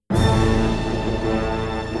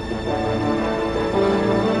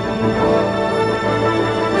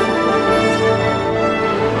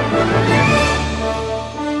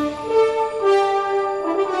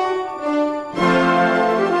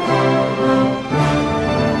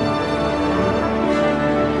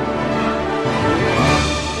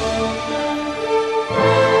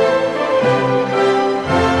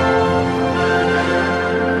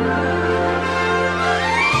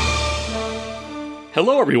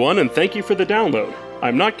Hello everyone, and thank you for the download.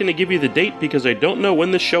 I'm not going to give you the date because I don't know when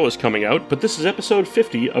this show is coming out, but this is episode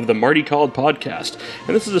 50 of the Marty Called podcast,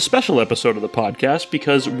 and this is a special episode of the podcast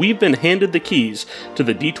because we've been handed the keys to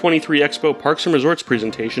the D23 Expo Parks and Resorts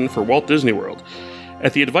presentation for Walt Disney World.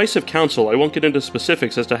 At the advice of counsel, I won't get into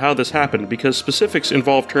specifics as to how this happened because specifics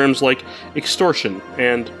involve terms like extortion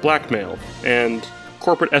and blackmail and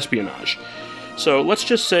corporate espionage. So let's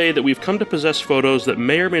just say that we've come to possess photos that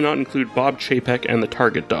may or may not include Bob Chapek and the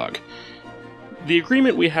Target dog. The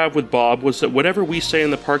agreement we have with Bob was that whatever we say in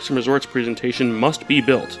the Parks and Resorts presentation must be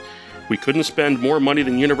built. We couldn't spend more money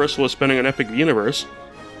than Universal is spending on Epic Universe.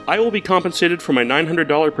 I will be compensated for my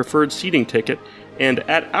 $900 preferred seating ticket, and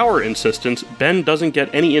at our insistence, Ben doesn't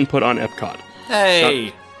get any input on Epcot.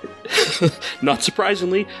 Hey! Not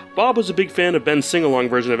surprisingly, Bob was a big fan of Ben's sing-along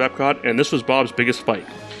version of Epcot, and this was Bob's biggest fight.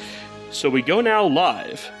 So we go now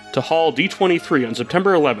live to Hall D23 on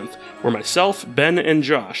September 11th, where myself, Ben, and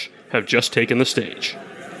Josh have just taken the stage.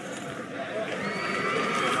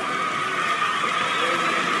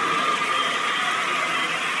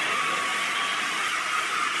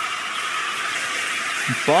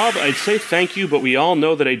 Bob, I'd say thank you, but we all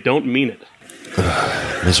know that I don't mean it.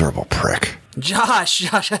 Miserable prick.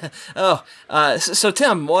 Josh! So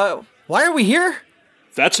Tim, why are we here?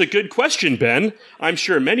 That's a good question, Ben. I'm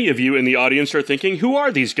sure many of you in the audience are thinking, who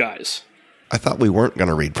are these guys? I thought we weren't going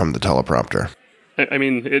to read from the teleprompter. I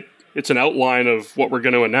mean, it's an outline of what we're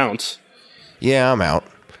going to announce. Yeah, I'm out.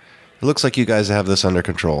 It looks like you guys have this under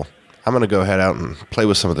control. I'm going to go head out and play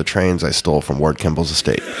with some of the trains I stole from Ward Kimball's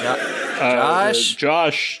estate.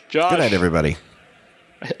 Josh. Good night, everybody.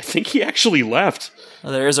 I think he actually left.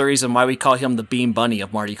 Well, there is a reason why we call him the Bean Bunny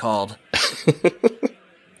of Marty Called.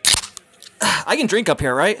 I can drink up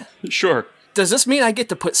here, right? Sure. Does this mean I get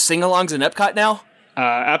to put sing-alongs in Epcot now?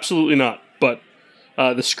 Absolutely not, but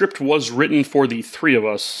the script was written for the three of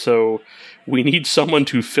us, so we need someone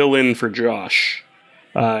to fill in for Josh.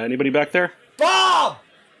 Anybody back there? Bob!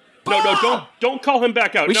 No, don't call him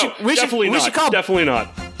back out. We should call Definitely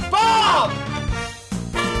not. Bob!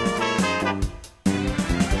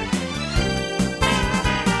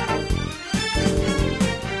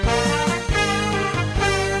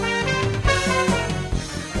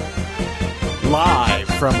 Live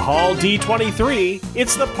from Hall D23,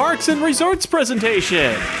 it's the Parks and Resorts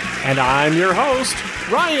presentation. And I'm your host,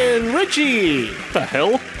 Ryan Ritchie. What the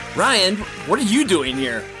hell? Ryan, what are you doing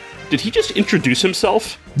here? Did he just introduce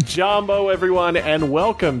himself? Jumbo, everyone, and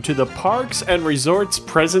welcome to the Parks and Resorts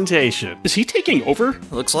presentation. Is he taking over?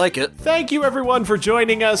 Looks like it. Thank you, everyone, for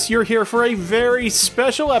joining us. You're here for a very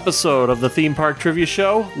special episode of the Theme Park Trivia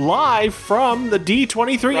Show, live from the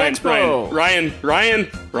D23 Expo.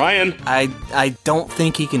 Ryan. I don't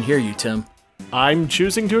think he can hear you, Tim. I'm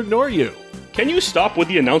choosing to ignore you. Can you stop with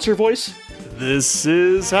the announcer voice? This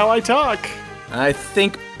is how I talk. I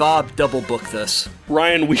think Bob double-booked this.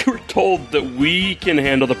 Ryan, we were told that we can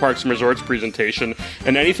handle the Parks and Resorts presentation,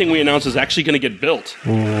 and anything we announce is actually going to get built.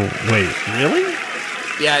 Wait, really?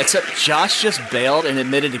 Yeah, except Josh just bailed and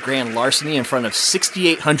admitted to grand larceny in front of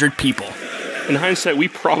 6,800 people. In hindsight, we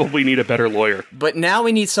probably need a better lawyer. But now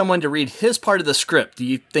we need someone to read his part of the script. Do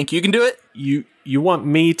you think you can do it? You want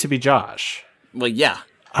me to be Josh? Well, yeah.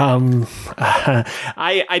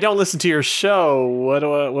 I don't listen to your show. What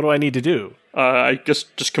do I need to do? I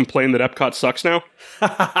just complain that Epcot sucks now.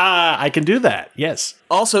 I can do that, yes.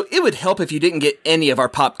 Also, it would help if you didn't get any of our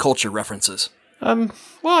pop culture references. Well,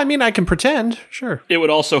 I mean, I can pretend, sure. It would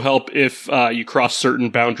also help if you cross certain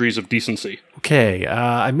boundaries of decency. Okay,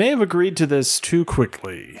 I may have agreed to this too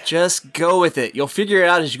quickly. Just go with it. You'll figure it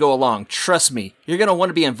out as you go along. Trust me. You're going to want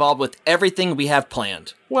to be involved with everything we have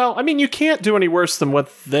planned. Well, I mean, you can't do any worse than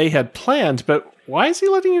what they had planned, but why is he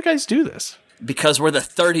letting you guys do this? Because we're the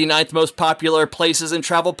 39th most popular places and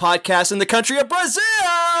travel podcast in the country of Brazil!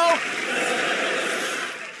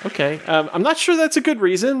 Okay, I'm not sure that's a good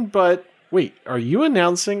reason, but wait, are you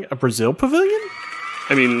announcing a Brazil pavilion?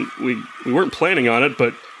 I mean, we weren't planning on it,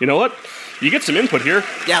 but you know what? You get some input here.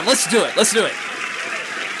 Yeah, let's do it.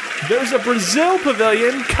 There's a Brazil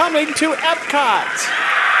pavilion coming to Epcot!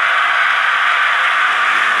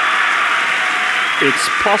 It's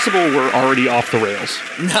possible we're already off the rails.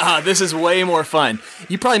 Nah, this is way more fun.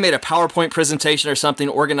 You probably made a PowerPoint presentation or something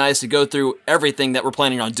organized to go through everything that we're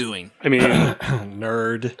planning on doing. I mean...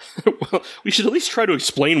 Nerd. Well, we should at least try to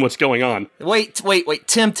explain what's going on. Wait.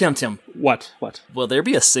 Tim. What? Will there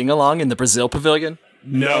be a sing-along in the Brazil pavilion?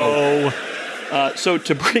 No. So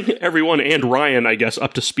to bring everyone and Ryan, I guess,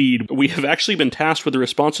 up to speed, we have actually been tasked with the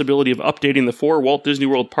responsibility of updating the 4 Walt Disney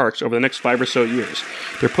World parks over the next 5 or so years.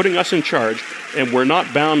 They're putting us in charge, and we're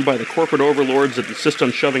not bound by the corporate overlords that insist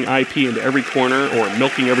on shoving IP into every corner or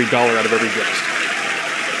milking every dollar out of every guest.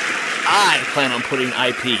 I plan on putting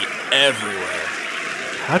IP everywhere.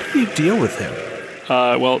 How do you deal with him?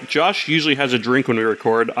 Well, Josh usually has a drink when we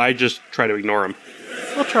record. I just try to ignore him.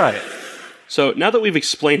 I'll try it. So now that we've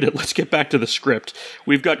explained it, let's get back to the script.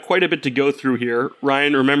 We've got quite a bit to go through here.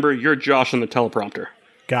 Ryan, remember, you're Josh on the teleprompter.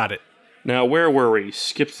 Got it. Now, where were we?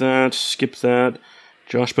 Skip that, skip that.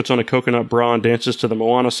 Josh puts on a coconut bra and dances to the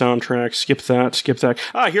Moana soundtrack. Skip that, skip that.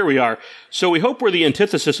 Here we are. So we hope we're the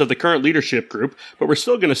antithesis of the current leadership group, but we're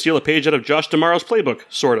still going to steal a page out of Josh D'Amaro's playbook,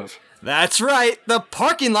 sort of. That's right. The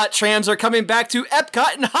parking lot trams are coming back to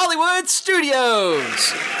Epcot and Hollywood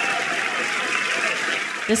Studios.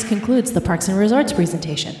 This concludes the Parks and Resorts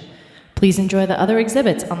presentation. Please enjoy the other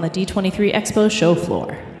exhibits on the D23 Expo show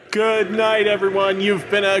floor. Good night, everyone. You've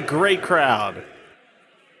been a great crowd.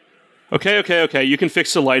 Okay. You can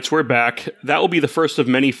fix the lights. We're back. That will be the first of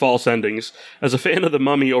many false endings. As a fan of The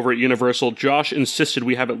Mummy over at Universal, Josh insisted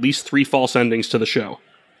we have at least 3 false endings to the show.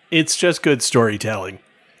 It's just good storytelling.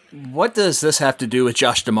 What does this have to do with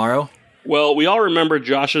Josh D'Amaro? Well, we all remember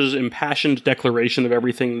Josh's impassioned declaration of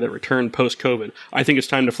everything that returned post-COVID. I think it's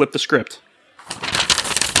time to flip the script.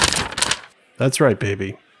 That's right,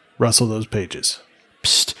 baby. Rustle those pages.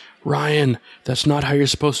 Psst, Ryan, that's not how you're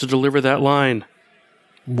supposed to deliver that line.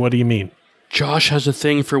 What do you mean? Josh has a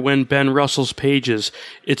thing for when Ben rustles pages.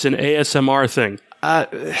 It's an ASMR thing.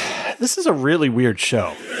 This is a really weird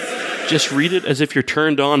show. Just read it as if you're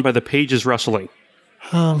turned on by the pages rustling.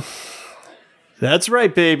 That's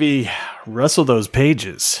right, baby. Rustle those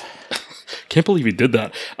pages. Can't believe you did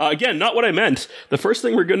that. Again, not what I meant. The first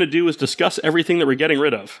thing we're going to do is discuss everything that we're getting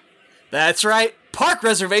rid of. That's right. Park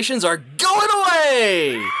reservations are going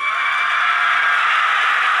away!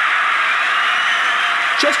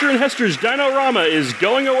 Chester and Hester's Dino-Rama is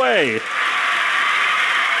going away.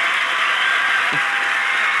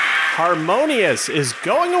 Harmonious is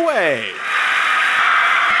going away.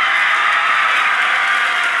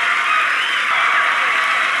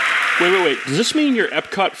 Wait. Does this mean your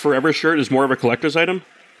Epcot Forever shirt is more of a collector's item?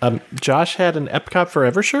 Josh had an Epcot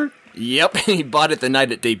Forever shirt? Yep, he bought it the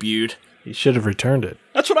night it debuted. He should have returned it.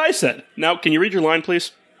 That's what I said. Now, can you read your line,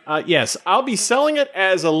 please? Yes, I'll be selling it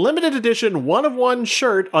as a limited edition one-of-one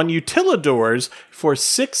shirt on Utilidors for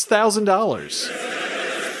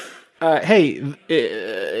 $6,000.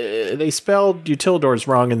 Hey, they spelled Utilidors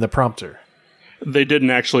wrong in the prompter. They didn't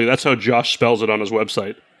actually. That's how Josh spells it on his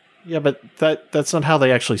website. Yeah, but that's not how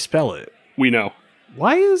they actually spell it. We know.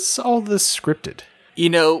 Why is all this scripted? You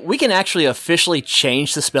know, we can actually officially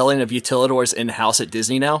change the spelling of Utilidors in-house at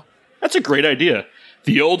Disney now. That's a great idea.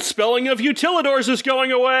 The old spelling of Utilidors is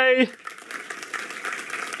going away!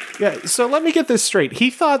 Yeah, so let me get this straight. He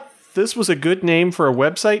thought this was a good name for a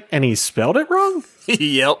website, and he spelled it wrong?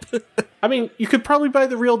 Yep. I mean, you could probably buy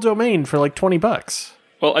the real domain for like $20.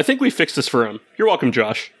 Well, I think we fixed this for him. You're welcome,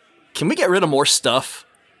 Josh. Can we get rid of more stuff?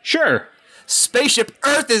 Sure. Spaceship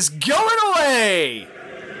Earth is going away!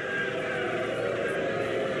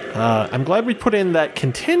 I'm glad we put in that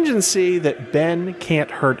contingency that Ben can't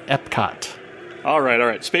hurt Epcot. All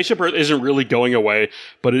right. Spaceship Earth isn't really going away,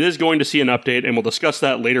 but it is going to see an update, and we'll discuss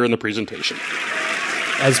that later in the presentation.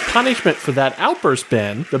 As punishment for that outburst,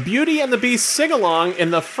 Ben, the Beauty and the Beast sing-along in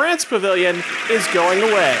the France Pavilion is going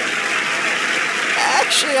away.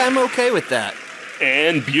 Actually, I'm okay with that.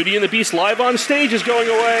 And Beauty and the Beast live on stage is going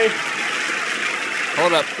away.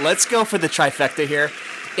 Hold up, let's go for the trifecta here.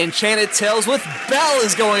 Enchanted Tales with Belle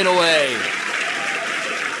is going away.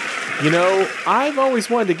 You know, I've always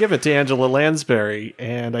wanted to give it to Angela Lansbury,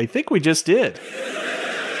 and I think we just did.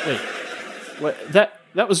 Wait, what?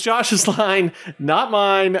 That was Josh's line, not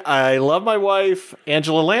mine. I love my wife,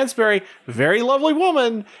 Angela Lansbury, very lovely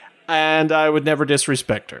woman, and I would never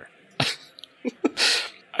disrespect her.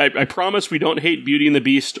 I promise we don't hate Beauty and the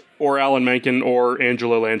Beast or Alan Menken or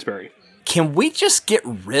Angela Lansbury. Can we just get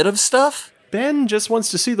rid of stuff? Ben just wants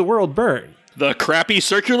to see the world burn. The crappy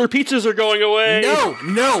circular pizzas are going away.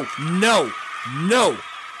 No.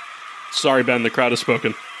 Sorry, Ben, the crowd has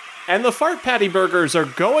spoken. And the fart patty burgers are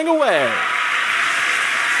going away.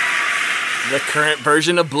 The current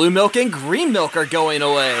version of blue milk and green milk are going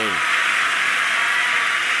away.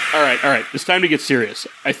 All right. It's time to get serious.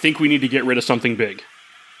 I think we need to get rid of something big.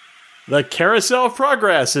 The Carousel of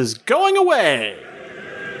Progress is going away.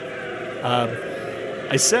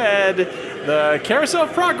 I said the Carousel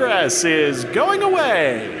of Progress is going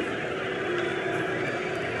away.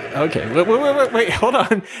 Okay, wait, hold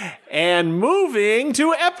on. And moving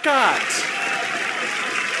to Epcot.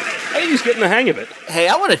 Hey, he's getting the hang of it. Hey,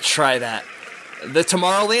 I want to try that. The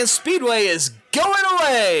Tomorrowland Speedway is going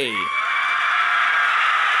away!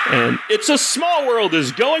 And It's a Small World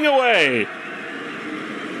is going away.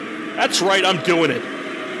 That's right, I'm doing it.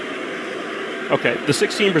 Okay, the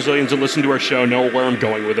 16 Brazilians that listen to our show know where I'm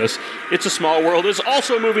going with this. It's a Small World is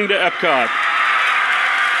also moving to Epcot.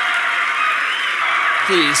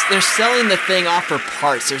 Please, they're selling the thing off for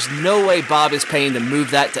parts. There's no way Bob is paying to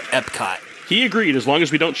move that to Epcot. He agreed as long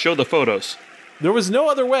as we don't show the photos. There was no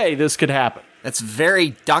other way this could happen. That's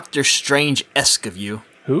very Doctor Strange-esque of you.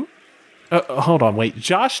 Who? Hold on, wait.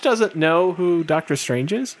 Josh doesn't know who Doctor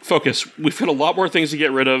Strange is? Focus. We've got a lot more things to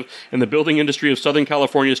get rid of, and the building industry of Southern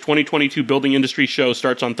California's 2022 Building Industry Show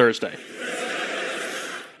starts on Thursday.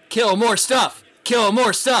 Kill more stuff! Kill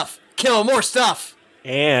more stuff! Kill more stuff!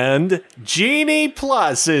 And Genie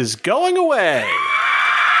Plus is going away.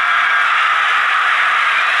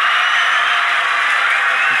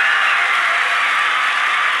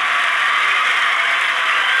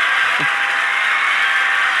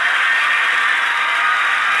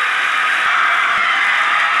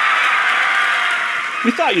 We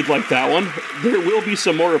thought you'd like that one. There will be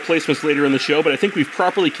some more replacements later in the show, but I think we've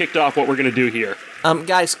properly kicked off what we're going to do here.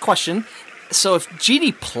 Guys, question. So if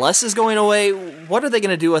Genie Plus is going away, what are they going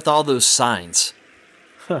to do with all those signs?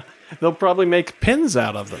 They'll probably make pins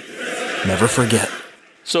out of them. Never forget.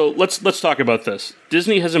 So let's talk about this.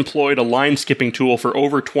 Disney has employed a line skipping tool for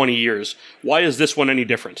over 20 years. Why is this one any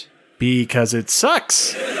different? Because it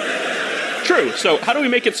sucks. True. So how do we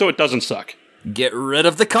make it so it doesn't suck? Get rid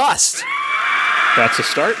of the cost. That's a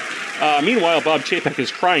start. Meanwhile, Bob Chapek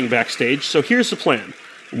is crying backstage, so here's the plan.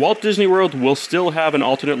 Walt Disney World will still have an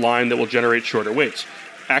alternate line that will generate shorter waits.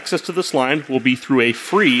 Access to this line will be through a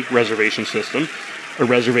free reservation system. A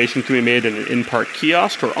reservation can be made in an in-park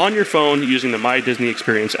kiosk or on your phone using the My Disney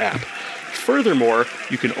Experience app. Furthermore,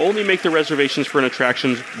 you can only make the reservations for an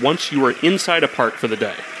attraction once you are inside a park for the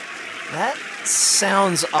day. That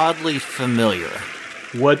sounds oddly familiar.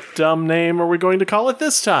 What dumb name are we going to call it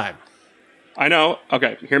this time? I know.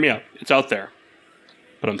 Okay, hear me out. It's out there.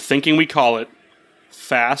 But I'm thinking we call it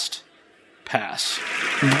Fast Pass.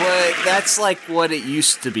 But that's like what it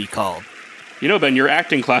used to be called. You know, Ben, your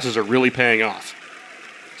acting classes are really paying off.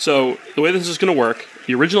 So, the way this is going to work,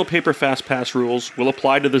 the original paper Fast Pass rules will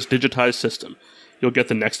apply to this digitized system. You'll get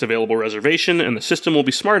the next available reservation, and the system will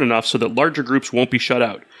be smart enough so that larger groups won't be shut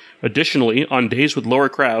out. Additionally, on days with lower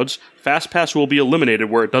crowds, FastPass will be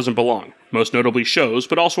eliminated where it doesn't belong, most notably shows,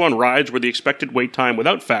 but also on rides where the expected wait time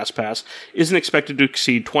without FastPass isn't expected to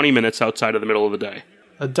exceed 20 minutes outside of the middle of the day.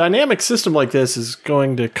 A dynamic system like this is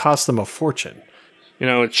going to cost them a fortune. You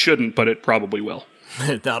know, it shouldn't, but it probably will.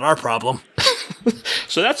 Not our problem.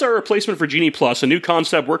 So that's our replacement for Genie Plus, a new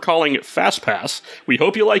concept we're calling FastPass. We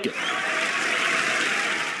hope you like it.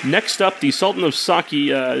 Next up, the Sultan of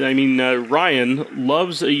Ryan,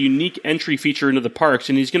 loves a unique entry feature into the parks,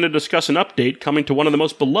 and he's going to discuss an update coming to one of the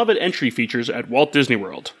most beloved entry features at Walt Disney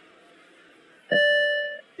World.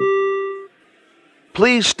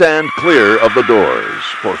 Please stand clear of the doors.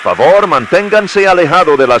 Por favor, manténganse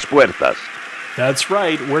alejado de las puertas. That's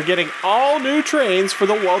right, we're getting all new trains for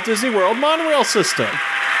the Walt Disney World monorail system.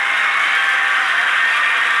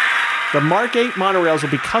 The Mark 8 monorails will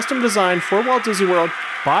be custom designed for Walt Disney World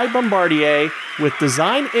by Bombardier with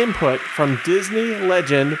design input from Disney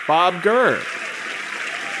legend Bob Gurr.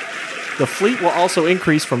 The fleet will also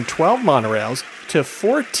increase from 12 monorails to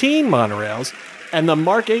 14 monorails, and the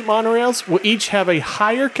Mark 8 monorails will each have a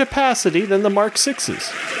higher capacity than the Mark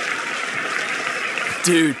 6s.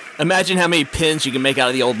 Dude, imagine how many pins you can make out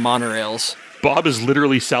of the old monorails. Bob is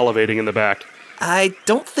literally salivating in the back. I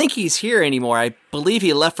don't think he's here anymore. I believe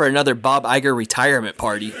he left for another Bob Iger retirement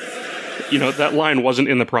party. You know, that line wasn't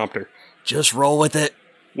in the prompter. Just roll with it.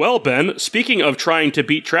 Well, Ben, speaking of trying to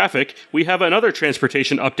beat traffic, we have another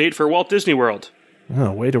transportation update for Walt Disney World.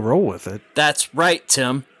 Oh, way to roll with it. That's right,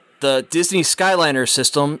 Tim. The Disney Skyliner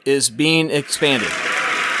system is being expanded.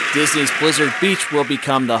 Disney's Blizzard Beach will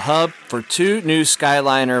become the hub for 2 new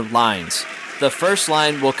Skyliner lines. The first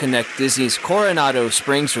line will connect Disney's Coronado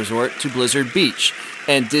Springs Resort to Blizzard Beach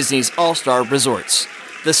and Disney's All-Star Resorts.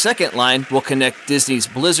 The second line will connect Disney's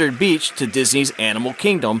Blizzard Beach to Disney's Animal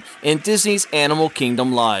Kingdom and Disney's Animal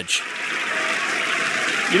Kingdom Lodge.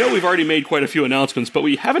 You know, we've already made quite a few announcements, but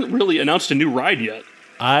we haven't really announced a new ride yet.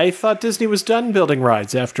 I thought Disney was done building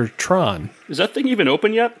rides after Tron. Is that thing even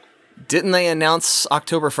open yet? Didn't they announce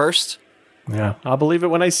October 1st? Yeah, I'll believe it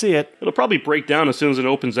when I see it. It'll probably break down as soon as it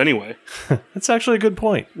opens anyway. That's actually a good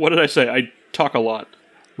point. What did I say? I talk a lot.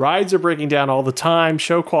 Rides are breaking down all the time,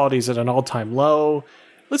 show quality's at an all-time low.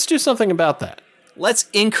 Let's do something about that. Let's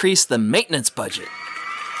increase the maintenance budget.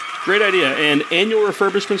 Great idea, and annual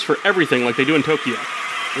refurbishments for everything like they do in Tokyo.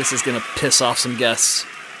 This is going to piss off some guests.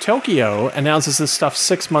 Tokyo announces this stuff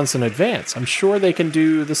 6 months in advance. I'm sure they can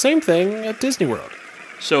do the same thing at Disney World.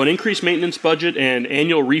 So an increased maintenance budget and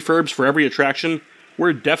annual refurbs for every attraction,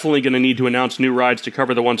 we're definitely going to need to announce new rides to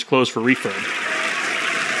cover the ones closed for refurb.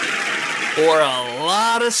 Or a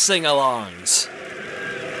lot of sing-alongs.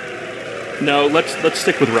 No, let's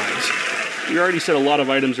stick with rides. We already said a lot of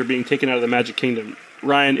items are being taken out of the Magic Kingdom.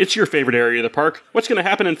 Ryan, it's your favorite area of the park. What's going to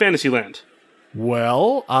happen in Fantasyland?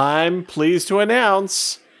 Well, I'm pleased to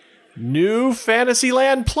announce New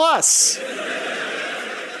Fantasyland Plus.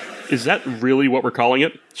 Is that really what we're calling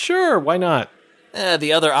it? Sure, why not?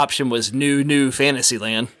 The other option was New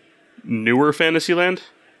Fantasyland. Newer Fantasyland?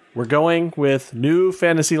 We're going with New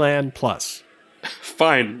Fantasyland Plus.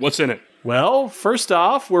 Fine, what's in it? Well, first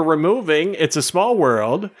off, we're removing It's a Small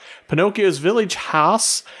World, Pinocchio's Village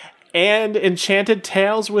House, and Enchanted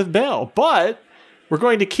Tales with Belle. But we're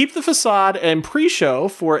going to keep the facade and pre-show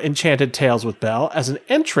for Enchanted Tales with Belle as an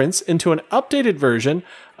entrance into an updated version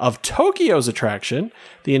of Tokyo's attraction,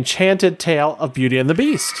 The Enchanted Tale of Beauty and the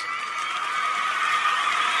Beast.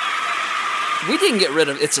 We didn't get rid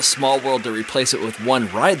of It's a Small World to replace it with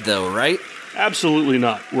one ride, though, right? Absolutely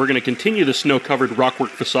not. We're going to continue the snow-covered rockwork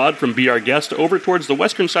facade from Be Our Guest over towards the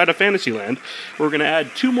western side of Fantasyland. We're going to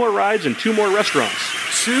add 2 more rides and 2 more restaurants.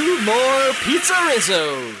 2 more Pizza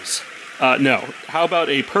Rizzos! No. How about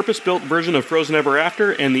a purpose-built version of Frozen Ever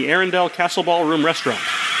After and the Arendelle Castle Ballroom restaurant?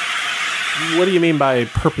 What do you mean by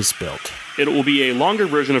purpose-built? It will be a longer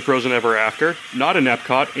version of Frozen Ever After, not in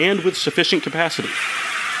Epcot, and with sufficient capacity.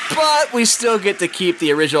 But we still get to keep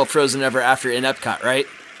the original Frozen Ever After in Epcot, right?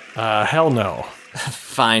 Hell no.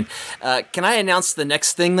 Fine. Can I announce the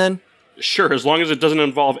next thing, then? Sure, as long as it doesn't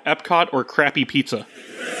involve Epcot or crappy pizza.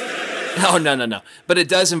 Oh, no. But it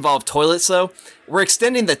does involve toilets, though. We're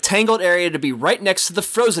extending the Tangled area to be right next to the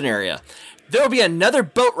Frozen area. There will be another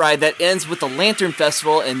boat ride that ends with the Lantern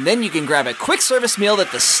Festival, and then you can grab a quick service meal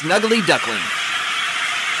at the Snuggly Duckling.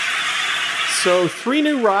 So 3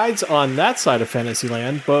 new rides on that side of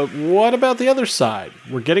Fantasyland, but what about the other side?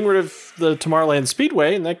 We're getting rid of the Tomorrowland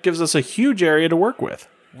Speedway, and that gives us a huge area to work with.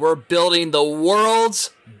 We're building the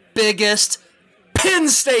world's biggest pin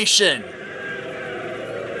station!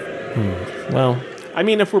 Well, I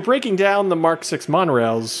mean, if we're breaking down the Mark 6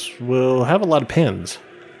 monorails, we'll have a lot of pins.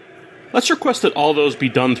 Let's request that all those be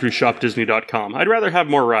done through shopdisney.com. I'd rather have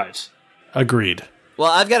more rides. Agreed.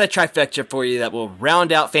 Well, I've got a trifecta for you that will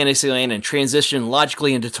round out Fantasyland and transition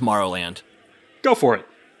logically into Tomorrowland. Go for it.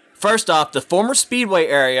 First off, the former Speedway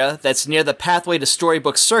area that's near the pathway to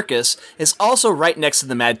Storybook Circus is also right next to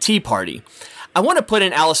the Mad Tea Party. I want to put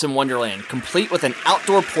in Alice in Wonderland, complete with an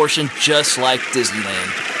outdoor portion just like Disneyland.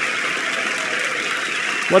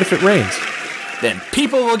 What if it rains? Then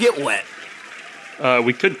people will get wet.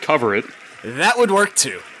 We could cover it. That would work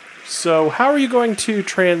too. So how are you going to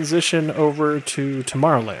transition over to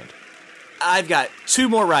Tomorrowland? I've got 2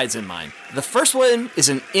 more rides in mind. The first one is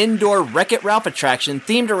an indoor Wreck-It Ralph attraction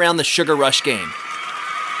themed around the Sugar Rush game.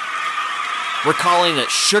 We're calling it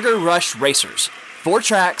Sugar Rush Racers. 4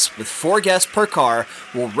 tracks with 4 guests per car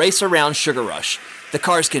will race around Sugar Rush. The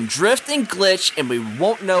cars can drift and glitch, and we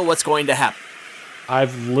won't know what's going to happen.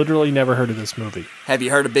 I've literally never heard of this movie. Have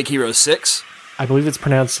you heard of Big Hero 6? I believe it's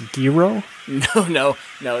pronounced Giro? No,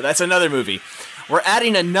 that's another movie. We're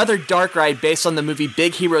adding another dark ride based on the movie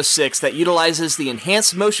Big Hero 6 that utilizes the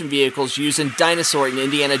enhanced motion vehicles used in Dinosaur and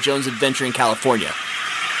Indiana Jones Adventure in California.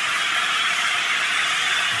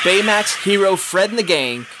 Baymax hero Fred and the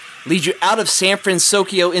gang lead you out of San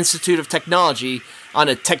Francisco Institute of Technology on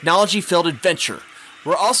a technology-filled adventure.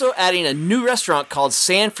 We're also adding a new restaurant called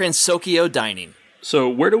San Francisco Dining. So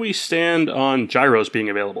where do we stand on gyros being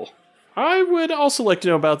available? I would also like to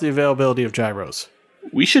know about the availability of gyros.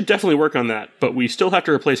 We should definitely work on that, but we still have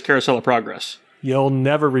to replace Carousel of Progress. You'll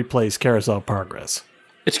never replace Carousel of Progress.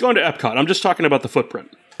 It's going to Epcot. I'm just talking about the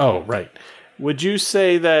footprint. Oh, right. Would you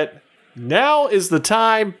say that now is the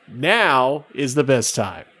time, now is the best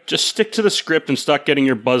time? Just stick to the script and stop getting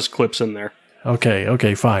your buzz clips in there.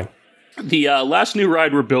 Okay, fine. The last new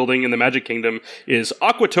ride we're building in the Magic Kingdom is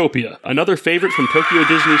Aquatopia, another favorite from Tokyo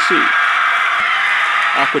Disney Sea.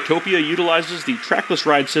 Aquatopia utilizes the trackless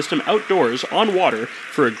ride system outdoors on water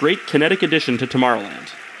for a great kinetic addition to Tomorrowland.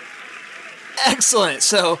 Excellent.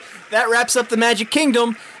 So that wraps up the Magic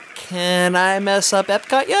Kingdom. Can I mess up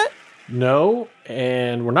Epcot yet? No,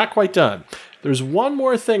 and we're not quite done. There's one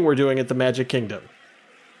more thing we're doing at the Magic Kingdom.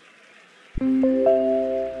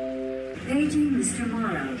 Paging Mr.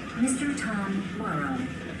 Morrow.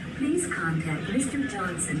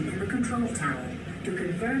 Jackson in the control tower to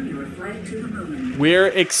confirm your flight to the moon. We're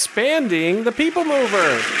expanding the People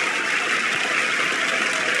Mover.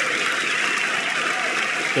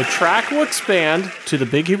 The track will expand to the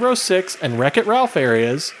Big Hero 6 and Wreck-It Ralph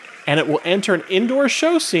areas, and it will enter an indoor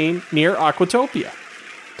show scene near Aquatopia.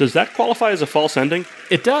 Does that qualify as a false ending?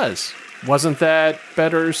 It does. Wasn't that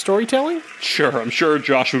better storytelling? Sure, I'm sure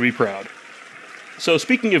Josh would be proud. So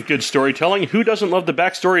speaking of good storytelling, who doesn't love the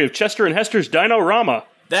backstory of Chester and Hester's Dino-Rama?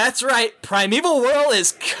 That's right, Primeval Whirl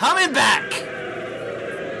is coming back!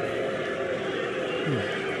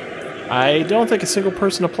 I don't think a single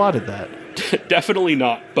person applauded that. Definitely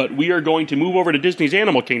not, but we are going to move over to Disney's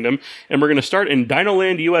Animal Kingdom, and we're going to start in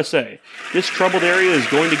Dinoland, USA. This troubled area is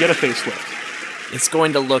going to get a facelift. It's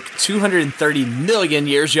going to look 230 million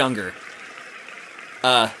years younger.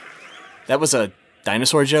 That was a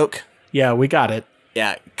dinosaur joke? Yeah, we got it.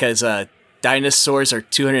 Yeah, because dinosaurs are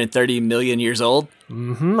 230 million years old.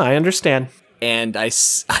 I understand. And I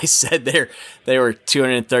said they were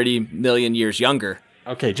 230 million years younger.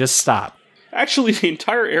 Okay, just stop. Actually, the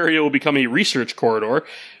entire area will become a research corridor.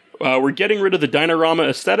 We're getting rid of the Dino-Rama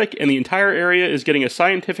aesthetic, and the entire area is getting a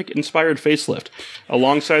scientific-inspired facelift.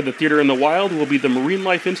 Alongside the Theater in the Wild will be the Marine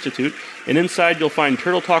Life Institute, and inside you'll find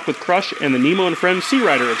Turtle Talk with Crush and the Nemo and Friends Sea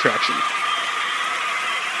Rider attraction.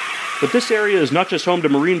 But this area is not just home to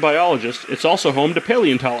marine biologists, it's also home to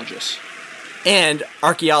paleontologists. And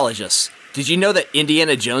archaeologists. Did you know that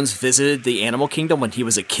Indiana Jones visited the Animal Kingdom when he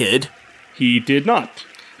was a kid? He did not.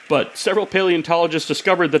 But several paleontologists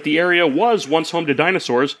discovered that the area was once home to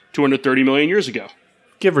dinosaurs 230 million years ago.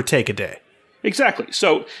 Give or take a day. Exactly.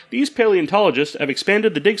 So, these paleontologists have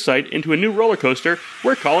expanded the dig site into a new roller coaster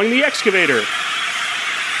we're calling the Excavator.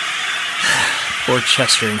 Poor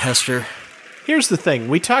Chester and Hester. Here's the thing.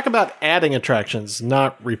 We talk about adding attractions,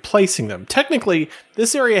 not replacing them. Technically,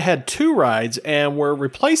 this area had 2 rides, and we're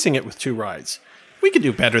replacing it with 2 rides. We could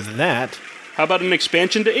do better than that. How about an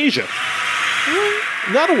expansion to Asia?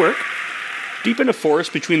 That'll work. Deep in a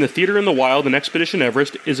forest between the Theater in the Wild and Expedition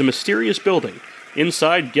Everest is a mysterious building.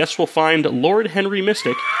 Inside, guests will find Lord Henry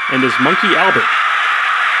Mystic and his monkey Albert.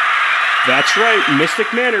 That's right,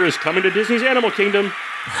 Mystic Manor is coming to Disney's Animal Kingdom.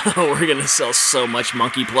 We're gonna sell so much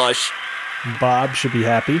monkey plush. Bob should be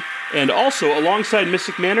happy. And also, alongside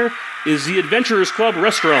Mystic Manor, is the Adventurers Club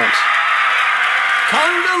restaurant.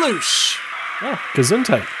 Congaloosh! Oh,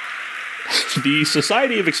 gesundheit. The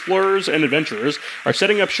Society of Explorers and Adventurers are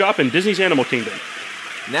setting up shop in Disney's Animal Kingdom.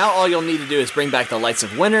 Now all you'll need to do is bring back the Lights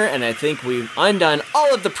of Winter, and I think we've undone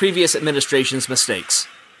all of the previous administration's mistakes.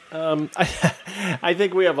 I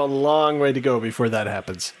think we have a long way to go before that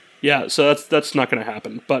happens. Yeah, so that's not going to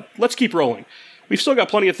happen. But let's keep rolling. We've still got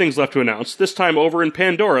plenty of things left to announce, this time over in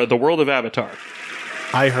Pandora, the world of Avatar.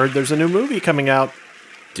 I heard there's a new movie coming out.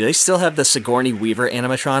 Do they still have the Sigourney Weaver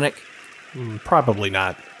animatronic? Probably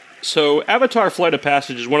not. So, Avatar Flight of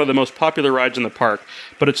Passage is one of the most popular rides in the park,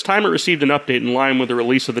 but it's time it received an update in line with the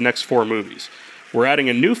release of the next 4 movies. We're adding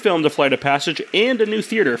a new film to Flight of Passage and a new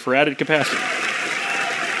theater for added capacity.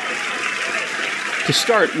 To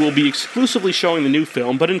start, we'll be exclusively showing the new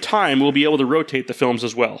film, but in time we'll be able to rotate the films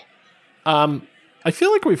as well. I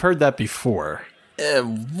feel like we've heard that before.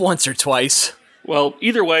 Once or twice. Well,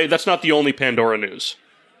 either way, that's not the only Pandora news.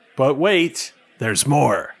 But wait, there's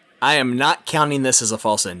more. I am not counting this as a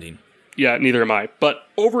false ending. Yeah, neither am I. But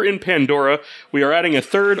over in Pandora, we are adding a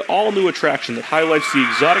third, all-new attraction that highlights the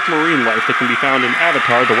exotic marine life that can be found in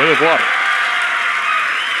Avatar: The Way of Water.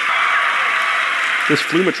 This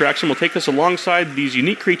flume attraction will take us alongside these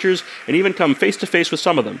unique creatures and even come face-to-face with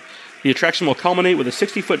some of them. The attraction will culminate with a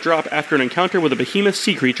 60-foot drop after an encounter with a behemoth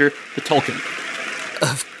sea creature, the Tulkun.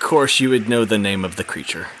 Of course you would know the name of the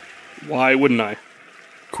creature. Why wouldn't I?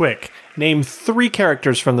 Quick, name 3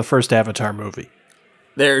 characters from the first Avatar movie.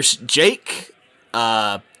 There's Jake,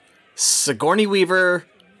 Sigourney Weaver,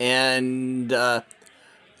 and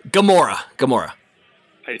Gamora.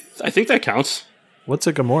 I think that counts. What's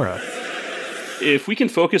a Gamora? If we can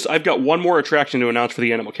focus, I've got one more attraction to announce for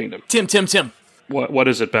the Animal Kingdom. Tim. What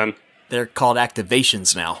is it, Ben? They're called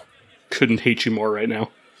activations now. Couldn't hate you more right now.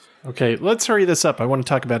 Okay, let's hurry this up. I want to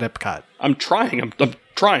talk about Epcot. I'm trying. I'm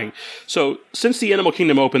trying. So, since the Animal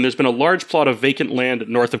Kingdom opened, there's been a large plot of vacant land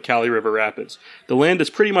north of Kali River Rapids. The land is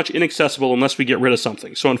pretty much inaccessible unless we get rid of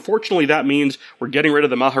something. So, unfortunately, that means we're getting rid of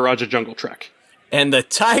the Maharaja Jungle Trek. And the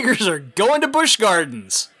tigers are going to Busch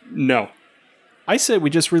Gardens. No. I say we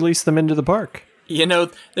just release them into the park. You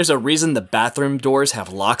know, there's a reason the bathroom doors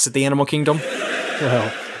have locks at the Animal Kingdom.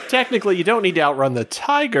 Well, technically, you don't need to outrun the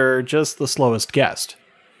tiger, just the slowest guest.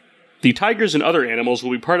 The tigers and other animals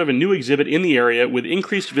will be part of a new exhibit in the area with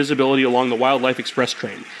increased visibility along the Wildlife Express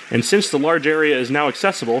train. And since the large area is now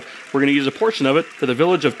accessible, we're going to use a portion of it for the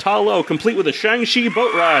village of Ta Lo, complete with a Shang-Chi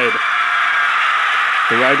boat ride.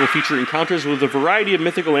 The ride will feature encounters with a variety of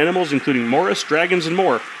mythical animals, including Morris, dragons, and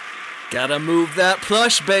more. Gotta move that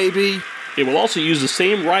plush, baby. It will also use the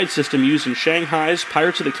same ride system used in Shanghai's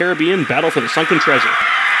Pirates of the Caribbean Battle for the Sunken Treasure,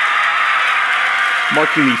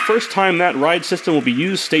 marking the first time that ride system will be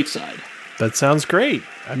used stateside. That sounds great.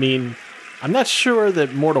 I mean, I'm not sure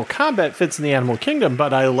that Mortal Kombat fits in the Animal Kingdom,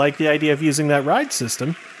 but I like the idea of using that ride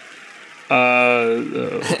system.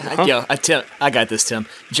 Yo, I got this, Tim.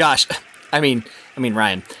 Josh, I mean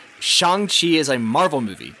Ryan. Shang-Chi is a Marvel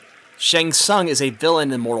movie. Shang Tsung is a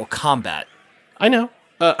villain in Mortal Kombat. I know.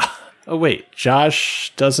 Oh wait,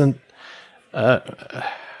 Josh doesn't. Are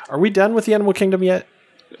we done with the Animal Kingdom yet?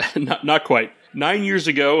 Not quite. 9 years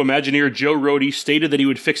ago, Imagineer Joe Rohde stated that he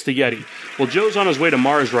would fix the Yeti. Well, Joe's on his way to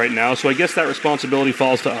Mars right now, so I guess that responsibility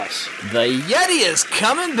falls to us. The Yeti is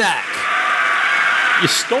coming back! You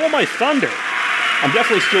stole my thunder! I'm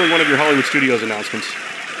definitely stealing one of your Hollywood Studios announcements.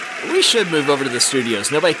 We should move over to the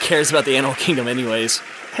studios. Nobody cares about the Animal Kingdom anyways.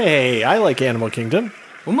 Hey, I like Animal Kingdom.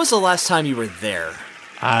 When was the last time you were there?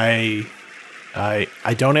 I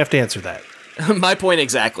don't have to answer that. My point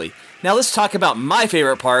exactly. Now let's talk about my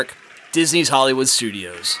favorite park, Disney's Hollywood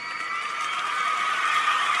Studios.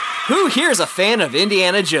 Who here is a fan of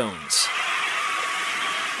Indiana Jones?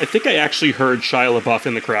 I think I actually heard Shia LaBeouf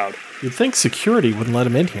in the crowd. You'd think security wouldn't let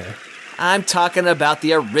him in here. I'm talking about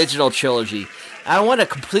the original trilogy. I want to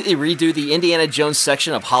completely redo the Indiana Jones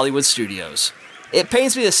section of Hollywood Studios. It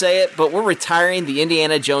pains me to say it, but we're retiring the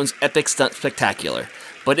Indiana Jones Epic Stunt Spectacular.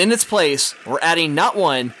 But in its place, we're adding not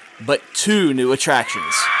one, but 2 new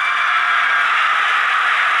attractions.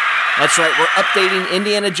 That's right, we're updating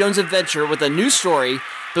Indiana Jones Adventure with a new story,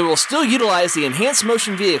 but we'll still utilize the enhanced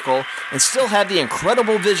motion vehicle and still have the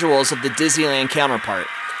incredible visuals of the Disneyland counterpart.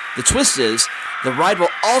 The twist is, the ride will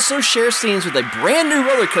also share scenes with a brand new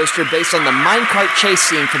roller coaster based on the minecart chase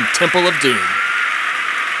scene from Temple of Doom.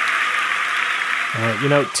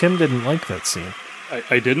 Tim didn't like that scene.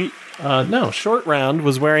 I didn't? No, Short Round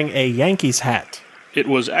was wearing a Yankees hat. It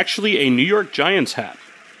was actually a New York Giants hat.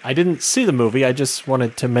 I didn't see the movie, I just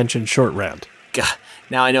wanted to mention Short Round. God,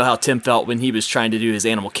 now I know how Tim felt when he was trying to do his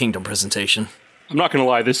Animal Kingdom presentation. I'm not going to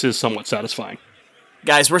lie, this is somewhat satisfying.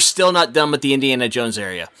 Guys, we're still not done with the Indiana Jones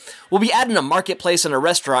area. We'll be adding a marketplace and a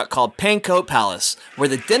restaurant called Pancoat Palace, where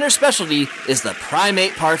the dinner specialty is the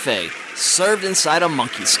Primate Parfait, served inside a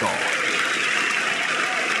monkey skull.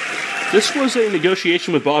 This was a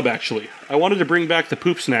negotiation with Bob, actually. I wanted to bring back the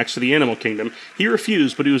poop snacks to the Animal Kingdom. He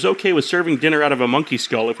refused, but he was okay with serving dinner out of a monkey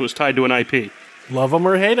skull if it was tied to an IP. Love him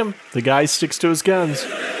or hate him, the guy sticks to his guns.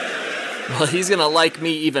 Well, he's gonna like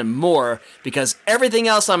me even more, because everything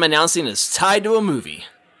else I'm announcing is tied to a movie.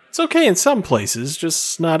 It's okay in some places,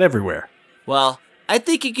 just not everywhere. Well, I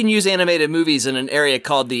think you can use animated movies in an area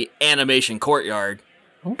called the Animation Courtyard.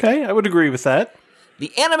 Okay, I would agree with that.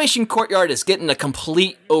 The Animation Courtyard is getting a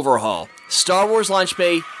complete overhaul. Star Wars Launch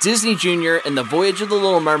Bay, Disney Junior, and The Voyage of the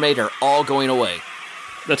Little Mermaid are all going away.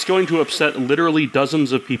 That's going to upset literally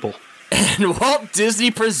dozens of people. And Walt Disney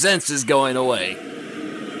Presents is going away.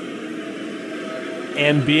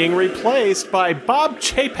 And being replaced by Bob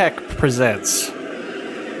Chapek Presents.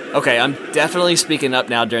 Okay, I'm definitely speaking up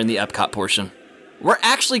now during the Epcot portion. We're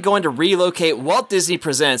actually going to relocate Walt Disney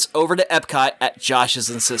Presents over to Epcot at Josh's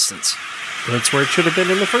insistence. That's where it should have been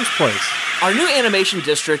in the first place. Our new animation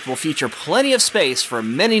district will feature plenty of space for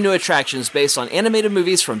many new attractions based on animated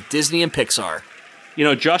movies from Disney and Pixar. You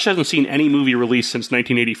know, Josh hasn't seen any movie released since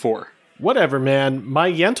 1984. Whatever, man.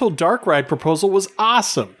 My Yentl Dark Ride proposal was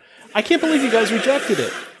awesome. I can't believe you guys rejected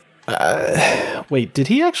it. Wait, did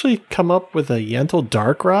he actually come up with a Yentl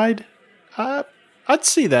Dark Ride? I'd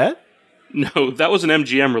see that. No, that was an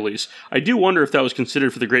MGM release. I do wonder if that was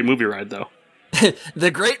considered for the Great Movie Ride, though. The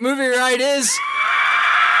Great Movie Ride is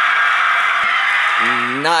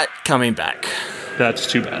not coming back. That's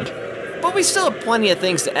too bad. But we still have plenty of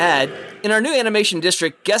things to add. In our new animation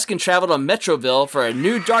district, guests can travel to Metroville for a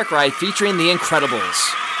new dark ride featuring The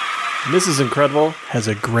Incredibles. Mrs. Incredible has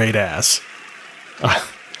a great ass.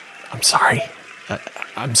 I'm sorry.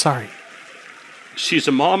 I'm sorry. She's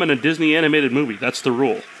a mom in a Disney animated movie. That's the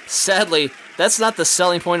rule. Sadly, that's not the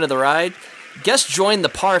selling point of the ride. Guests join the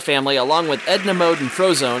Parr family along with Edna Mode and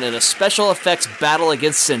Frozone in a special effects battle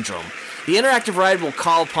against Syndrome. The interactive ride will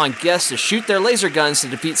call upon guests to shoot their laser guns to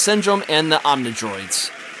defeat Syndrome and the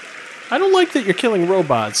Omnidroids. I don't like that you're killing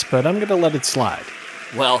robots, but I'm going to let it slide.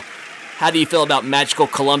 Well, how do you feel about magical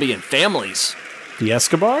Colombian families? The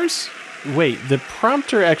Escobars? Wait, the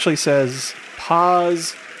prompter actually says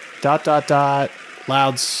pause, ...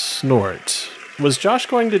 loud snort. Was Josh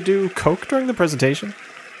going to do coke during the presentation?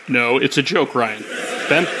 No, it's a joke, Ryan.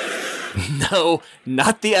 Ben? No,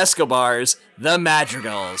 not the Escobars, the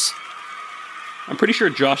Madrigals. I'm pretty sure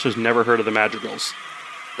Josh has never heard of the Madrigals.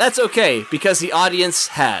 That's okay, because the audience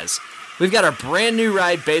has. We've got our brand new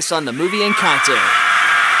ride based on the movie Encanto.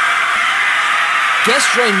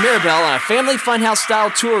 Guests join Mirabel on a family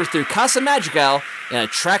funhouse-style tour through Casa Madrigal in a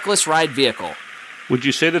trackless ride vehicle. Would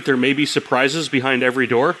you say that there may be surprises behind every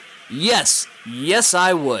door? Yes,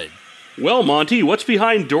 I would. Well, Monty, what's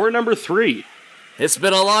behind door number 3? It's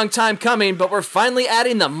been a long time coming, but we're finally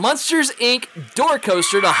adding the Monsters, Inc. door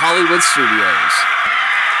coaster to Hollywood Studios.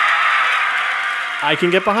 I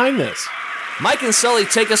can get behind this. Mike and Sully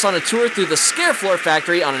take us on a tour through the Scare Floor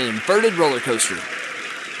Factory on an inverted roller coaster.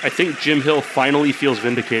 I think Jim Hill finally feels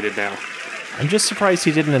vindicated now. I'm just surprised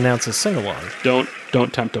he didn't announce a sing-along. Don't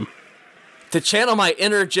tempt him. To channel my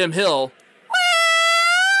inner Jim Hill,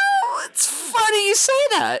 well, it's funny you say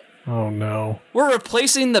that. Oh, no. We're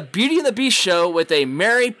replacing the Beauty and the Beast show with a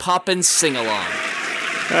Mary Poppins sing-along.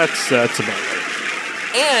 That's about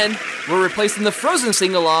right. And we're replacing the Frozen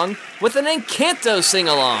sing-along with an Encanto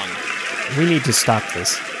sing-along. We need to stop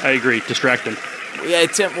this. I agree. Distract him. Yeah,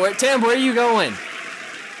 Tim, where are you going?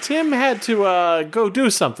 Tim had to go do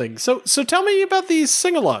something. So tell me about these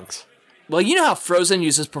sing-alongs. Well, you know how Frozen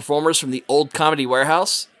uses performers from the old Comedy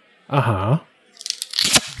Warehouse? Uh-huh.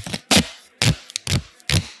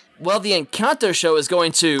 Well, the Encanto show is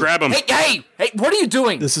going to... Grab him. Hey, what are you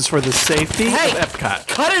doing? This is for the safety of Epcot.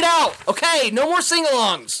 Cut it out! Okay, no more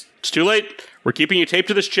sing-alongs! It's too late. We're keeping you taped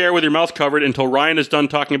to this chair with your mouth covered until Ryan is done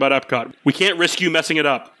talking about Epcot. We can't risk you messing it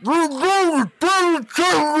up.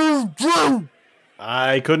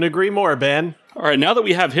 I couldn't agree more, Ben. All right, now that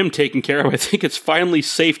we have him taken care of, I think it's finally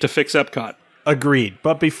safe to fix Epcot. Agreed.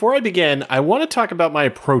 But before I begin, I want to talk about my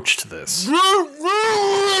approach to this.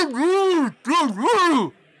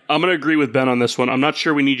 I'm going to agree with Ben on this one. I'm not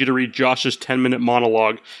sure we need you to read Josh's 10-minute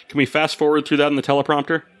monologue. Can we fast forward through that in the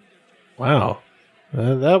teleprompter? Wow.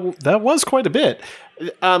 That was quite a bit.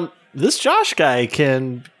 This Josh guy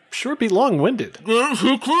can sure be long-winded.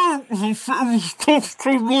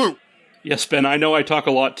 Yes, Ben, I know I talk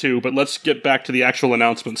a lot too, but let's get back to the actual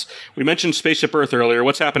announcements. We mentioned Spaceship Earth earlier.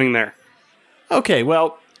 What's happening there? Okay,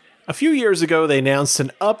 well, a few years ago they announced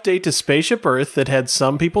an update to Spaceship Earth that had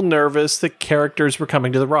some people nervous that characters were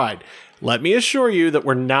coming to the ride. Let me assure you that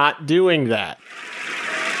we're not doing that.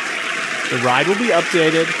 The ride will be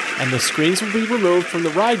updated, and the screens will be removed from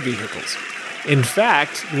the ride vehicles. In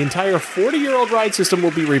fact, the entire 40-year-old ride system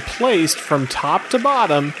will be replaced from top to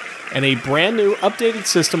bottom, and a brand new updated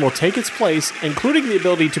system will take its place, including the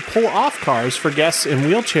ability to pull off cars for guests in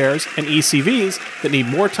wheelchairs and ECVs that need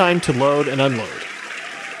more time to load and unload.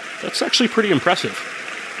 That's actually pretty impressive.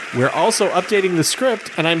 We're also updating the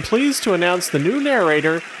script, and I'm pleased to announce the new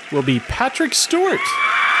narrator will be Patrick Stewart.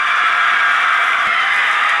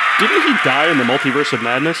 Didn't he die in the Multiverse of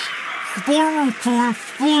Madness?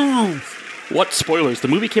 What spoilers? The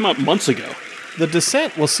movie came out months ago. The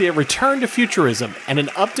Descent will see a return to futurism, and an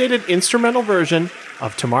updated instrumental version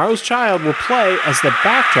of Tomorrow's Child will play as the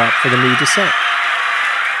backdrop for the new Descent.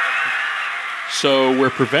 So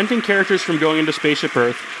we're preventing characters from going into Spaceship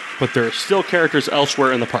Earth, but there are still characters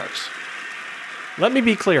elsewhere in the parks. Let me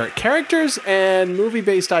be clear. Characters and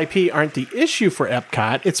movie-based IP aren't the issue for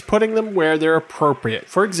Epcot. It's putting them where they're appropriate.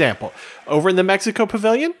 For example, over in the Mexico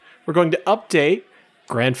Pavilion, we're going to update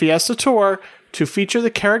Grand Fiesta Tour to feature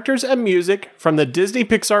the characters and music from the Disney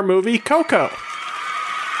Pixar movie Coco.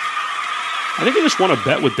 I think I just want to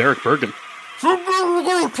bet with Derek Bergen.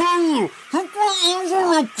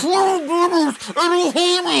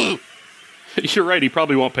 You're right, he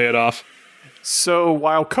probably won't pay it off. So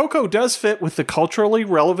while Coco does fit with the culturally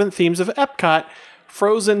relevant themes of Epcot,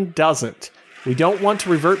 Frozen doesn't. We don't want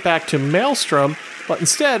to revert back to Maelstrom, but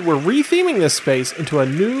instead we're retheming this space into a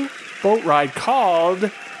new boat ride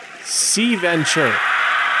called Sea Venture.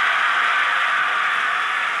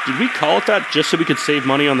 Did we call it that just so we could save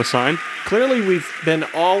money on the sign? Clearly, we've been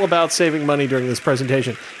all about saving money during this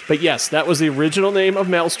presentation. But yes, that was the original name of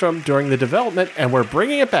Maelstrom during the development, and we're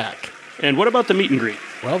bringing it back. And what about the meet and greet?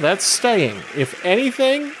 Well, that's staying. If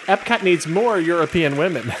anything, Epcot needs more European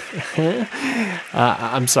women.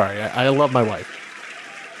 I'm sorry, I love my wife.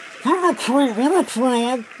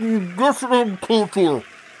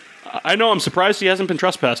 I know, I'm surprised he hasn't been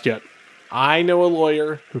trespassed yet. I know a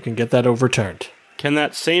lawyer who can get that overturned. Can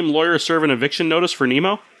that same lawyer serve an eviction notice for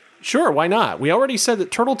Nemo? Sure, why not? We already said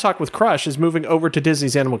that Turtle Talk with Crush is moving over to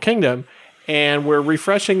Disney's Animal Kingdom, And we're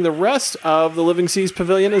refreshing the rest of the Living Seas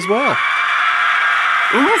Pavilion as well.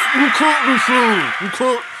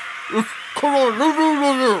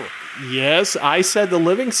 Yes, I said the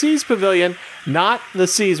Living Seas Pavilion, not the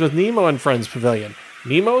Seas with Nemo and Friends Pavilion.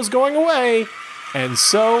 Nemo's going away, and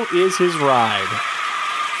so is his ride.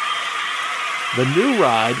 The new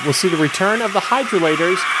ride will see the return of the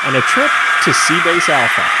Hydrolators and a trip to Seabase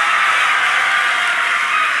Alpha.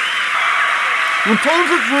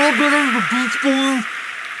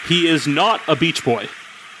 He is not a Beach Boy.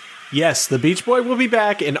 Yes, the Beach Boy will be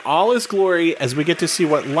back in all his glory as we get to see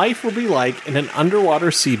what life will be like in an underwater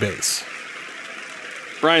sea base.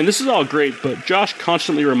 Brian, this is all great, but Josh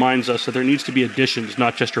constantly reminds us that there needs to be additions,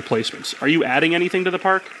 not just replacements. Are you adding anything to the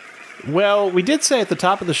park? Well, we did say at the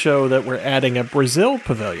top of the show that we're adding a Brazil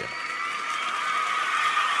pavilion.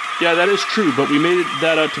 Yeah, that is true, but we made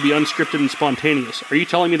that out to be unscripted and spontaneous. Are you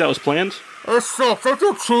telling me that was planned?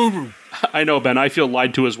 I know, Ben. I feel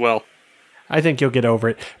lied to as well. I think you'll get over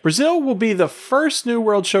it. Brazil will be the first New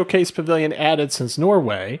World Showcase pavilion added since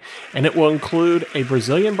Norway, and it will include a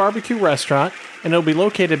Brazilian barbecue restaurant, and it'll be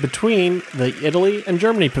located between the Italy and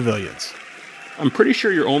Germany pavilions. I'm pretty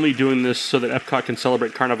sure you're only doing this so that Epcot can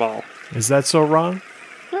celebrate Carnival. Is that so wrong?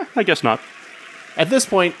 I guess not. At this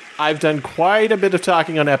point, I've done quite a bit of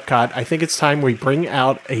talking on Epcot. I think it's time we bring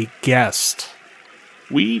out a guest.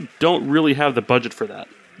 We don't really have the budget for that.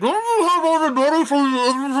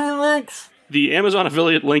 The Amazon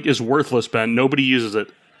affiliate link is worthless, Ben. Nobody uses it.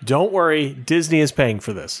 Don't worry, Disney is paying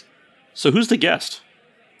for this. So who's the guest?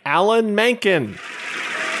 Alan Menken.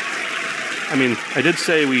 I mean, I did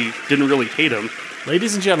say we didn't really hate him.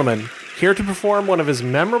 Ladies and gentlemen, here to perform one of his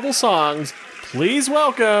memorable songs, please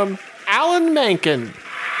welcome Alan Menken.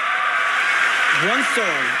 One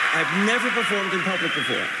song I've never performed in public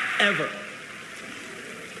before, ever.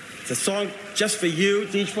 It's a song just for you,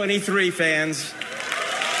 D23 fans.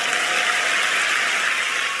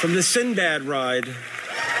 From the Sinbad ride.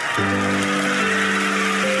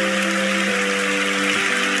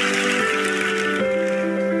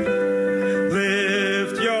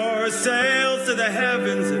 Lift your sails to the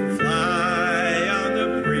heavens and fly on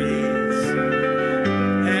the breeze.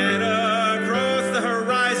 And across the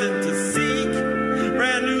horizon to seek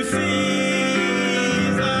brand new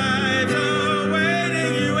seas. Life's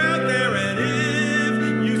awaiting you out there, and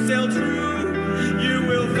if you sail true, you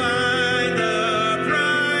will find the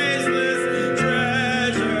priceless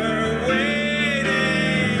treasure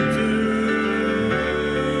waiting too.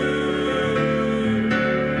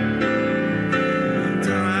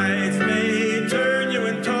 Tides may turn you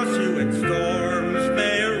and toss you, and storms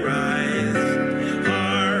may arise.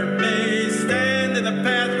 Heart may stand in the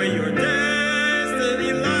path where your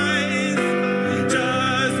destiny lies.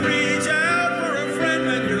 Just reach out for a friend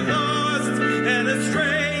when you're lost and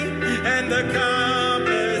astray, and the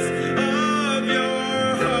compass of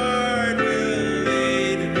your heart will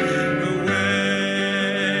lead the way.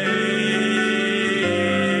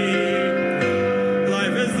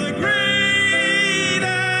 Life is the greatest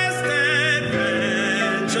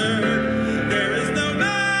adventure. There is no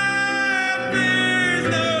map, there's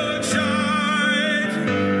no chart.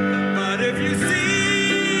 But if you seek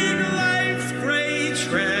life's great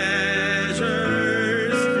treasures,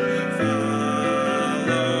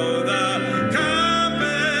 follow the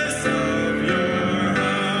compass of your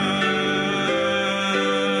heart.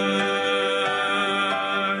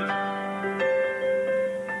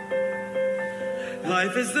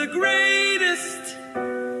 Life is the greatest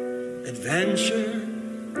adventure.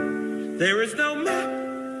 There is no map,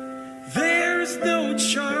 there's no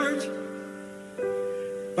chart.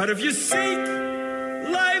 But if you seek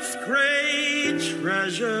life's great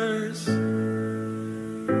treasures,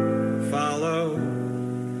 follow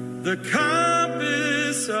the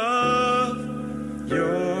compass of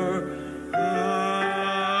your heart.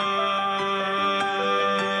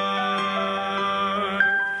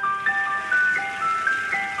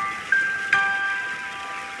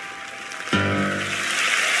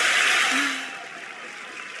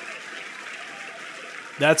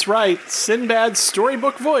 That's right, Sinbad's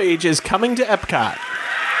Storybook Voyage is coming to Epcot.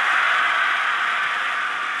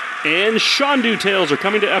 And Shandu Tales are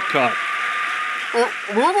coming to Epcot.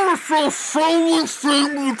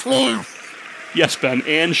 Yes, Ben,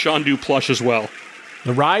 and Shandu plush as well.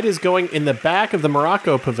 The ride is going in the back of the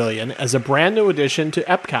Morocco Pavilion as a brand new addition to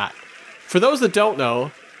Epcot. For those that don't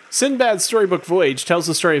know, Sinbad's Storybook Voyage tells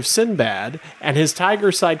the story of Sinbad and his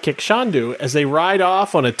tiger sidekick Shandu as they ride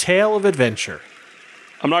off on a tale of adventure.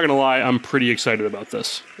 I'm not going to lie, I'm pretty excited about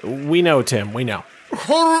this. We know, Tim, we know.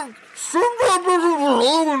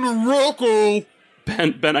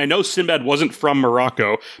 Ben, I know Sinbad wasn't from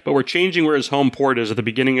Morocco, but we're changing where his home port is at the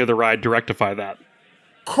beginning of the ride to rectify that.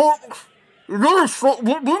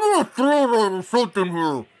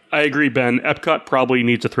 I agree, Ben. Epcot probably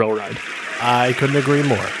needs a thrill ride. I couldn't agree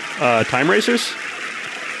more. Time racers?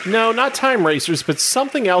 No, not time racers, but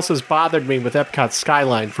something else has bothered me with Epcot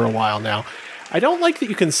Skyline for a while now. I don't like that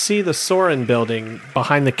you can see the Soarin' building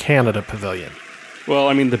behind the Canada Pavilion. Well,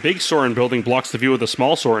 I mean, the big Soarin' building blocks the view of the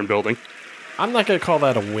small Soarin' building. I'm not going to call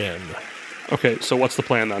that a win. Okay, so what's the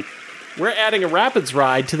plan then? We're adding a Rapids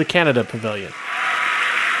ride to the Canada Pavilion.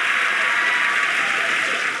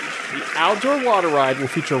 The outdoor water ride will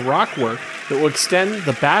feature rock work that will extend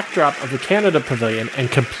the backdrop of the Canada Pavilion and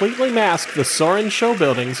completely mask the Soarin' show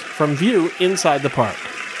buildings from view inside the park.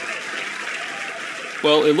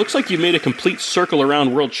 Well, it looks like you made a complete circle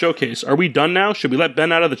around World Showcase. Are we done now? Should we let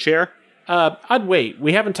Ben out of the chair? I'd wait.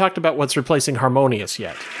 We haven't talked about what's replacing Harmonious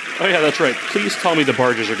yet. Oh yeah, that's right. Please tell me the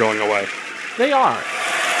barges are going away. They are.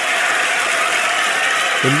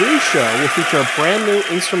 The new show will feature a brand new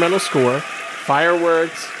instrumental score,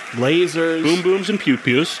 fireworks, lasers... Boom booms and pew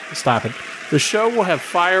pews. Stop it. The show will have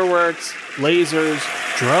fireworks, lasers,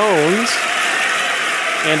 drones,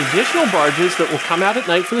 and additional barges that will come out at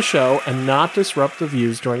night for the show and not disrupt the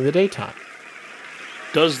views during the daytime.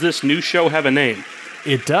 Does this new show have a name?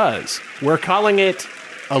 It does. We're calling it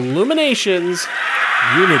Illuminations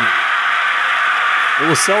Unity. It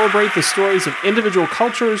will celebrate the stories of individual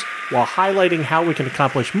cultures while highlighting how we can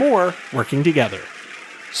accomplish more working together.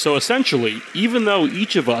 So essentially, even though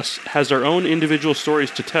each of us has our own individual stories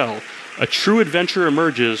to tell, a true adventure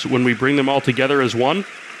emerges when we bring them all together as one?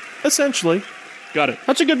 Essentially. Got it.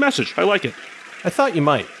 That's a good message. I like it. I thought you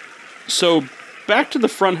might. So, back to the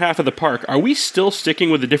front half of the park. Are we still sticking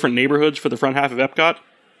with the different neighborhoods for the front half of Epcot?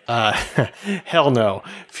 Hell no.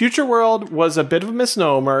 Future World was a bit of a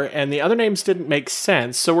misnomer, and the other names didn't make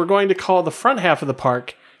sense, so we're going to call the front half of the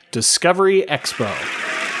park Discovery Expo.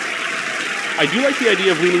 I do like the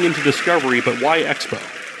idea of leaning into Discovery, but why Expo?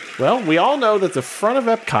 Well, we all know that the front of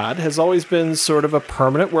Epcot has always been sort of a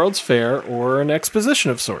permanent World's Fair or an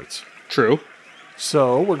exposition of sorts. True.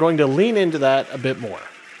 So we're going to lean into that a bit more.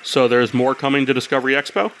 So there's more coming to Discovery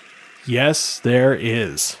Expo? Yes, there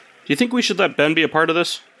is. Do you think we should let Ben be a part of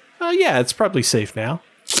this? Yeah, it's probably safe now.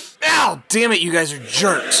 Ow! Damn it, you guys are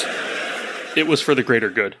jerks. It was for the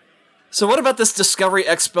greater good. So what about this Discovery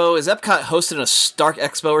Expo? Is Epcot hosting a Stark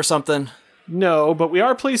Expo or something? No, but we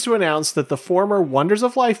are pleased to announce that the former Wonders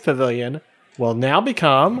of Life Pavilion will now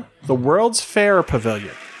become the World's Fair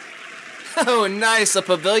Pavilion. Oh, nice. A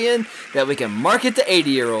pavilion that we can market to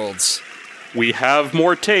 80-year-olds. We have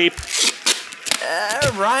more tape.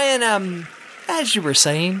 Ryan, as you were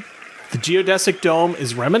saying... The geodesic dome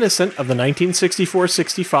is reminiscent of the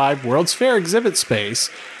 1964-65 World's Fair exhibit space,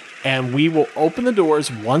 and we will open the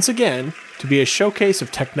doors once again to be a showcase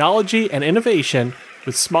of technology and innovation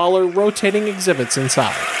with smaller rotating exhibits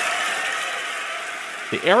inside.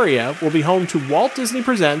 The area will be home to Walt Disney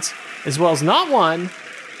Presents, as well as not one,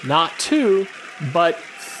 not two, but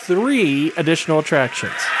 3 additional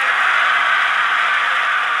attractions.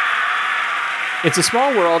 It's a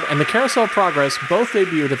Small World and the Carousel of Progress both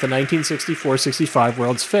debuted at the 1964-65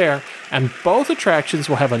 World's Fair, and both attractions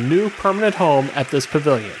will have a new permanent home at this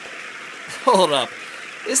pavilion. Hold up.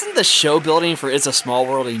 Isn't the show building for It's a Small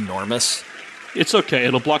World enormous? It's okay,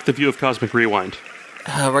 it'll block the view of Cosmic Rewind.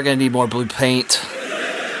 We're gonna need more blue paint.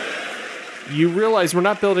 You realize we're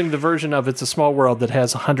not building the version of It's a Small World that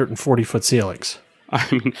has 140-foot ceilings. I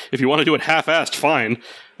mean, if you want to do it half-assed, fine.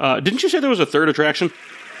 Didn't you say there was a third attraction?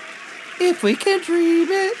 If we can dream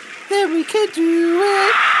it, then we can do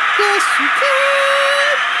it. Yes, you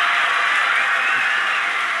can.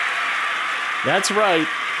 That's right.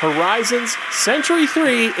 Horizons Century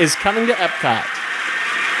 3 is coming to Epcot.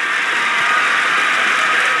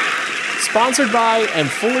 Sponsored by and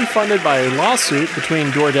fully funded by a lawsuit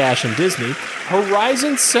between DoorDash and Disney,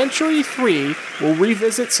 Horizon Century 3 will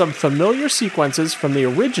revisit some familiar sequences from the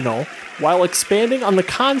original while expanding on the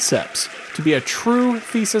concepts to be a true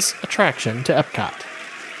thesis attraction to Epcot.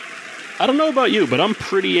 I don't know about you, but I'm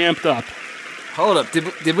pretty amped up. Hold up,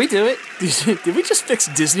 did we do it? Did we just fix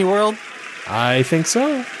Disney World? I think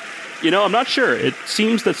so. You know, I'm not sure. It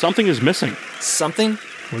seems that something is missing. Something?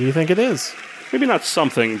 What do you think it is? Maybe not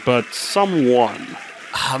something, but someone.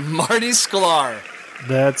 Marty Sklar.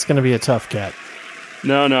 That's going to be a tough get.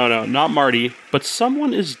 No, not Marty, but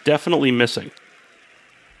someone is definitely missing.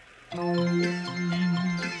 Oh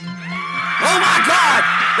my god!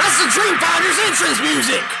 That's the Dreamfinders entrance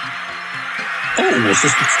music! Oh, this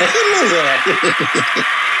is the Taylor.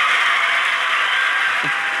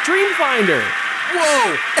 Dreamfinder!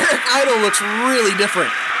 Whoa! Eric Idle looks really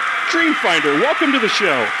different. Dreamfinder, welcome to the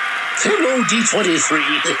show. Hello,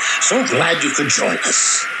 D23. So glad you could join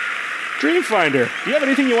us. Dreamfinder, do you have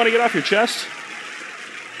anything you want to get off your chest?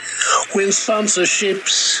 When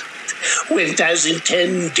sponsorships went as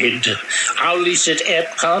intended, our lease at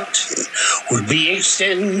Epcot would be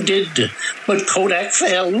extended, but Kodak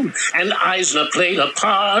fell and Eisner played a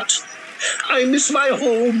part. I miss my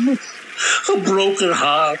home, a broken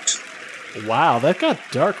heart. Wow, that got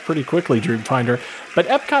dark pretty quickly, Dreamfinder. But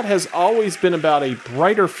Epcot has always been about a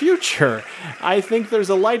brighter future. I think there's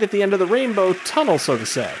a light at the end of the rainbow tunnel, so to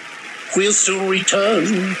say. We'll soon return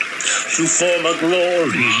to former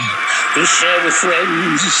glory. We'll share with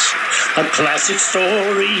friends a classic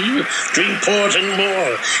story. Dreamport and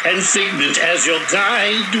more, and Figment as your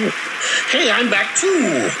guide. Hey, I'm back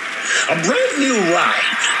too. A brand new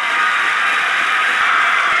ride.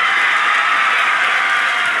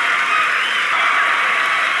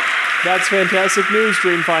 That's fantastic news,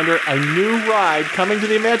 Dreamfinder. A new ride coming to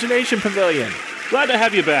the Imagination Pavilion. Glad to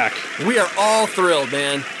have you back. We are all thrilled,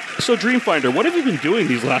 man. So, Dreamfinder, what have you been doing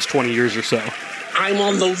these last 20 years or so? I'm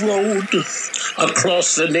on the road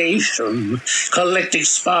across the nation, collecting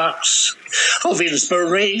sparks of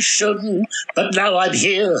inspiration. But now I'm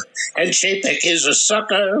here, and Chapek is a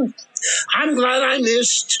sucker. I'm glad I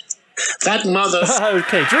missed that mother.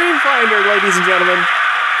 Okay, Dreamfinder, ladies and gentlemen.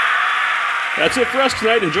 That's it for us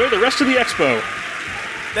tonight. Enjoy the rest of the expo.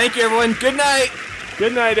 Thank you, everyone. Good night.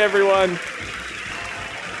 Good night, everyone.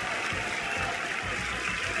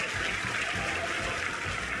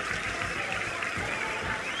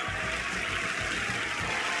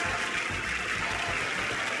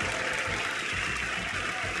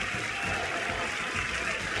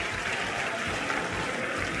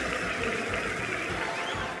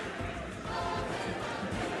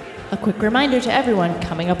 A quick reminder to everyone,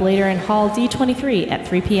 coming up later in Hall D23 at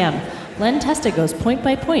 3 p.m., Len Testa goes point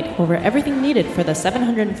by point over everything needed for the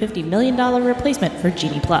 $750 million replacement for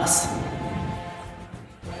Genie Plus.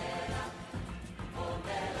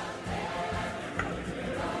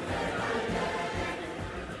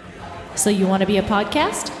 So you want to be a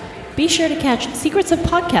podcast? Be sure to catch Secrets of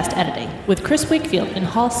Podcast Editing with Chris Wakefield in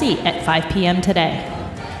Hall C at 5 p.m. today.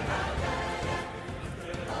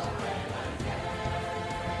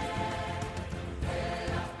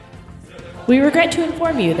 We regret to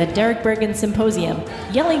inform you that Derek Bergen's symposium,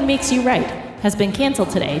 Yelling Makes You Right, has been canceled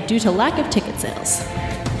today due to lack of ticket sales.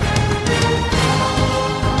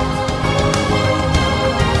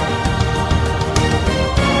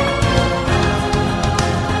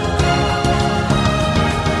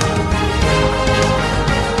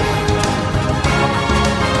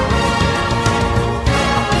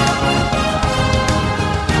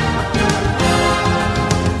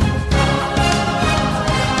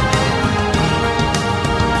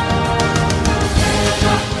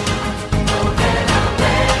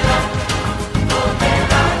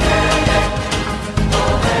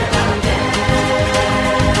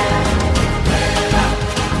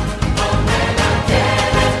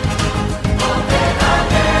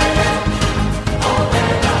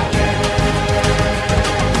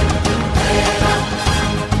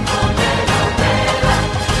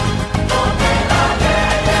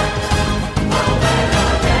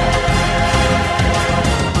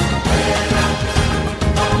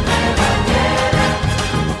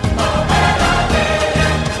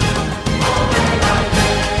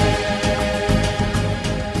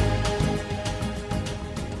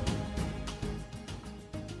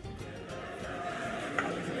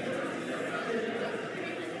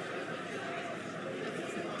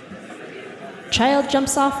 Child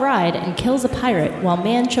jumps off ride and kills a pirate while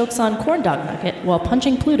man chokes on corn dog nugget while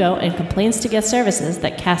punching Pluto and complains to guest services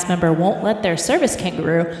that cast member won't let their service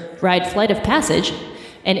kangaroo ride Flight of Passage,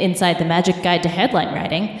 and Inside the Magic Guide to Headline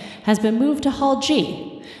Writing, has been moved to Hall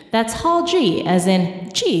G. That's Hall G, as in,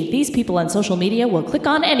 gee, these people on social media will click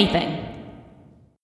on anything.